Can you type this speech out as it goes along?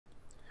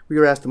we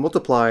are asked to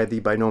multiply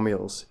the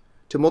binomials.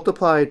 To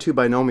multiply two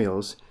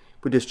binomials,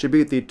 we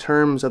distribute the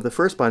terms of the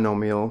first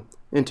binomial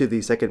into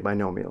the second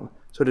binomial.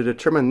 So to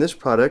determine this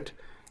product,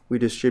 we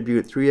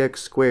distribute 3x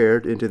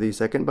squared into the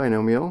second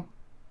binomial,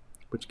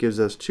 which gives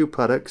us two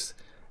products.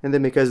 And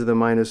then because of the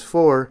minus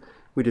 4,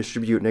 we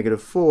distribute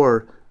negative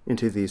 4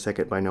 into the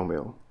second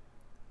binomial,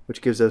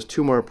 which gives us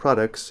two more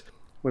products.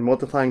 When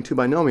multiplying two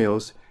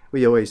binomials,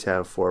 we always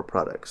have four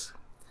products.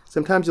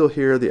 Sometimes you'll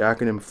hear the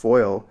acronym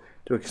FOIL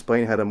to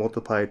explain how to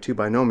multiply two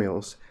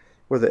binomials,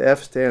 where the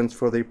F stands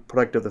for the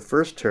product of the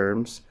first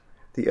terms,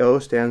 the O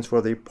stands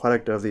for the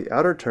product of the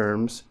outer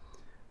terms,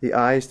 the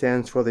I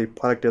stands for the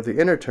product of the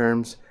inner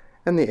terms,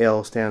 and the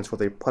L stands for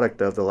the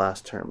product of the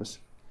last terms.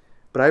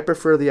 But I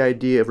prefer the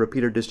idea of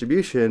repeater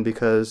distribution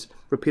because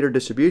repeater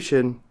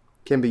distribution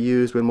can be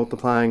used when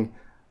multiplying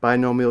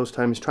binomials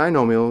times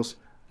trinomials,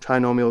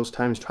 trinomials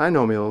times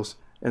trinomials,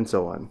 and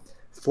so on.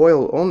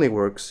 FOIL only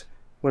works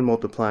when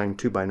multiplying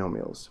two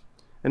binomials.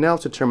 And now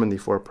let's determine the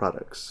four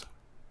products.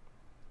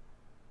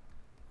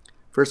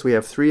 First we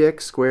have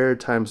 3x squared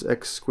times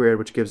x squared,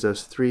 which gives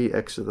us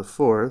 3x to the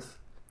fourth.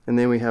 And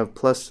then we have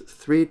plus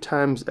 3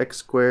 times x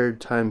squared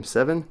times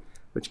 7,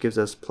 which gives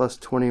us plus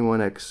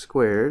 21x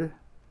squared.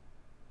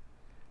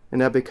 And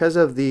now because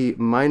of the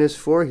minus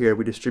 4 here,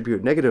 we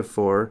distribute negative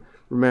 4.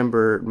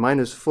 Remember,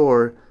 minus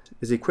 4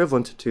 is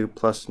equivalent to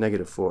plus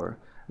negative 4.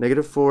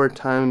 Negative 4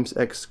 times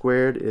x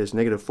squared is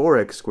negative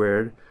 4x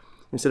squared.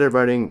 Instead of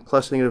writing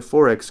plus negative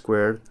 4x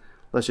squared,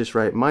 let's just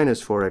write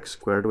minus 4x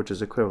squared, which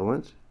is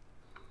equivalent.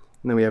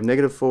 And then we have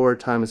negative 4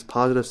 times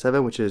positive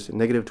 7, which is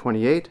negative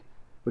 28,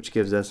 which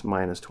gives us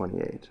minus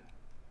 28.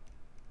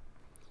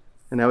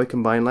 And now we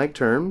combine like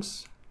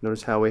terms.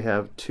 Notice how we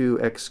have two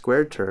x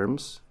squared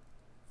terms.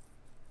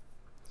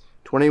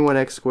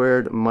 21x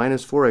squared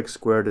minus 4x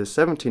squared is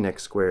 17x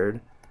squared,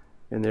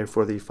 and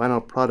therefore the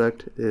final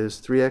product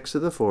is 3x to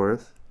the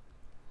fourth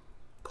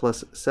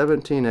plus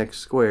 17x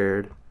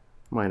squared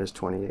minus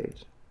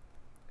 28.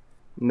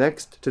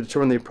 Next, to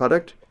determine the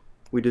product,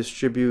 we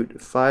distribute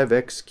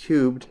 5x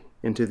cubed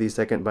into the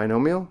second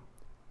binomial,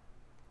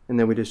 and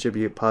then we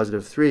distribute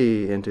positive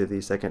 3 into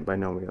the second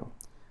binomial.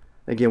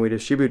 Again, we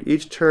distribute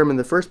each term in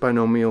the first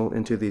binomial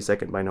into the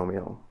second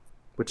binomial,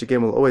 which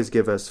again will always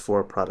give us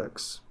four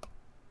products.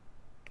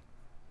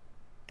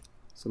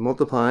 So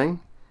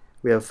multiplying,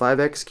 we have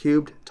 5x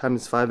cubed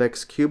times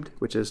 5x cubed,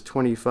 which is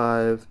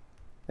 25x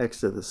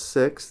to the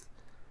sixth.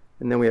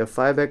 And then we have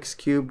 5x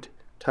cubed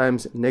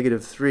times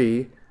negative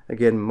 3.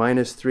 Again,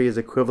 minus 3 is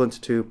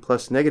equivalent to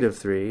plus negative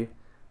 3.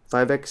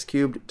 5x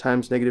cubed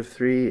times negative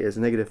 3 is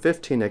negative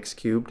 15x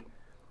cubed,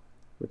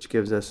 which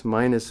gives us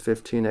minus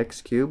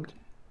 15x cubed.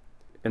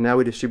 And now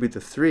we distribute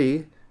the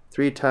 3.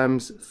 3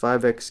 times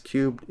 5x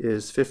cubed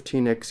is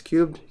 15x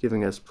cubed,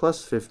 giving us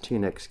plus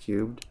 15x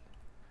cubed.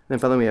 And then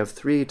finally we have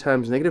 3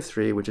 times negative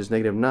 3, which is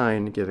negative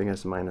 9, giving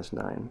us minus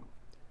 9.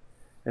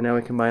 And now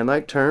we combine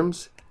like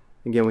terms.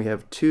 Again, we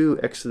have two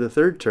x to the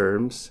third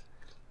terms.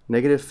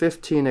 Negative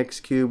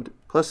 15x cubed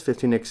plus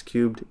 15x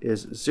cubed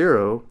is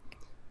 0,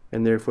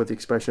 and therefore the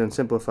expression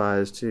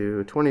simplifies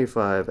to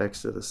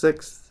 25x to the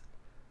sixth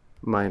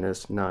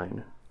minus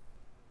 9.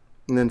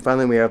 And then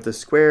finally we have the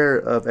square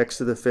of x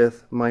to the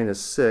fifth minus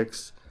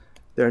 6.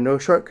 There are no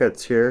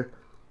shortcuts here.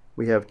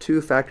 We have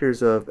two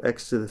factors of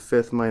x to the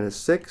fifth minus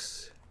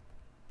 6.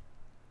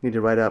 Need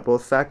to write out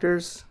both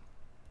factors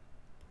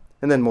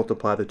and then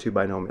multiply the two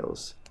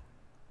binomials.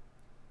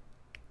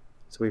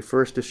 So we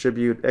first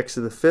distribute x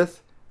to the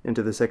fifth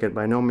into the second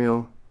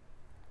binomial,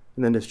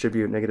 and then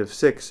distribute negative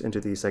 6 into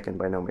the second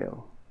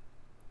binomial.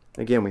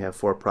 Again, we have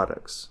four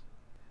products.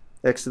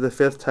 X to the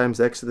fifth times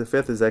x to the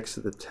fifth is x to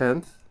the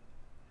 10th.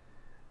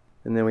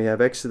 And then we have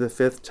x to the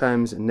fifth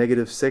times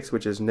negative 6,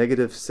 which is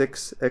negative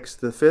 6x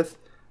to the fifth,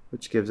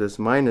 which gives us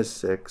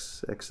minus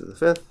 6x to the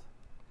fifth.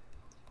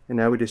 And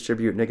now we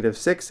distribute negative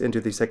 6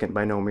 into the second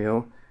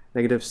binomial.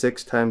 Negative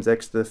 6 times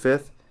x to the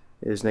fifth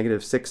is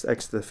negative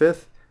 6x to the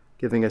fifth,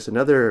 giving us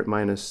another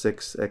minus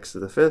 6x to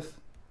the fifth.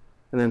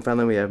 And then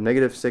finally we have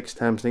negative 6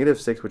 times negative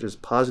 6, which is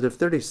positive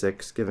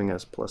 36, giving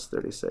us plus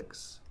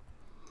 36.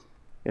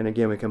 And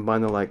again, we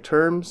combine the like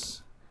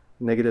terms.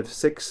 Negative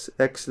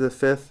 6x to the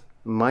fifth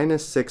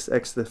minus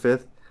 6x to the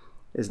fifth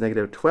is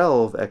negative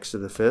 12x to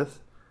the fifth.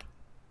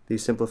 The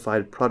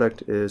simplified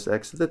product is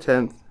x to the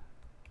 10th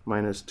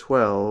minus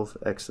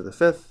 12x to the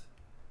fifth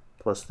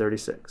plus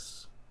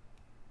 36.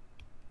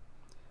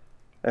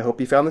 I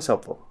hope you found this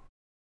helpful.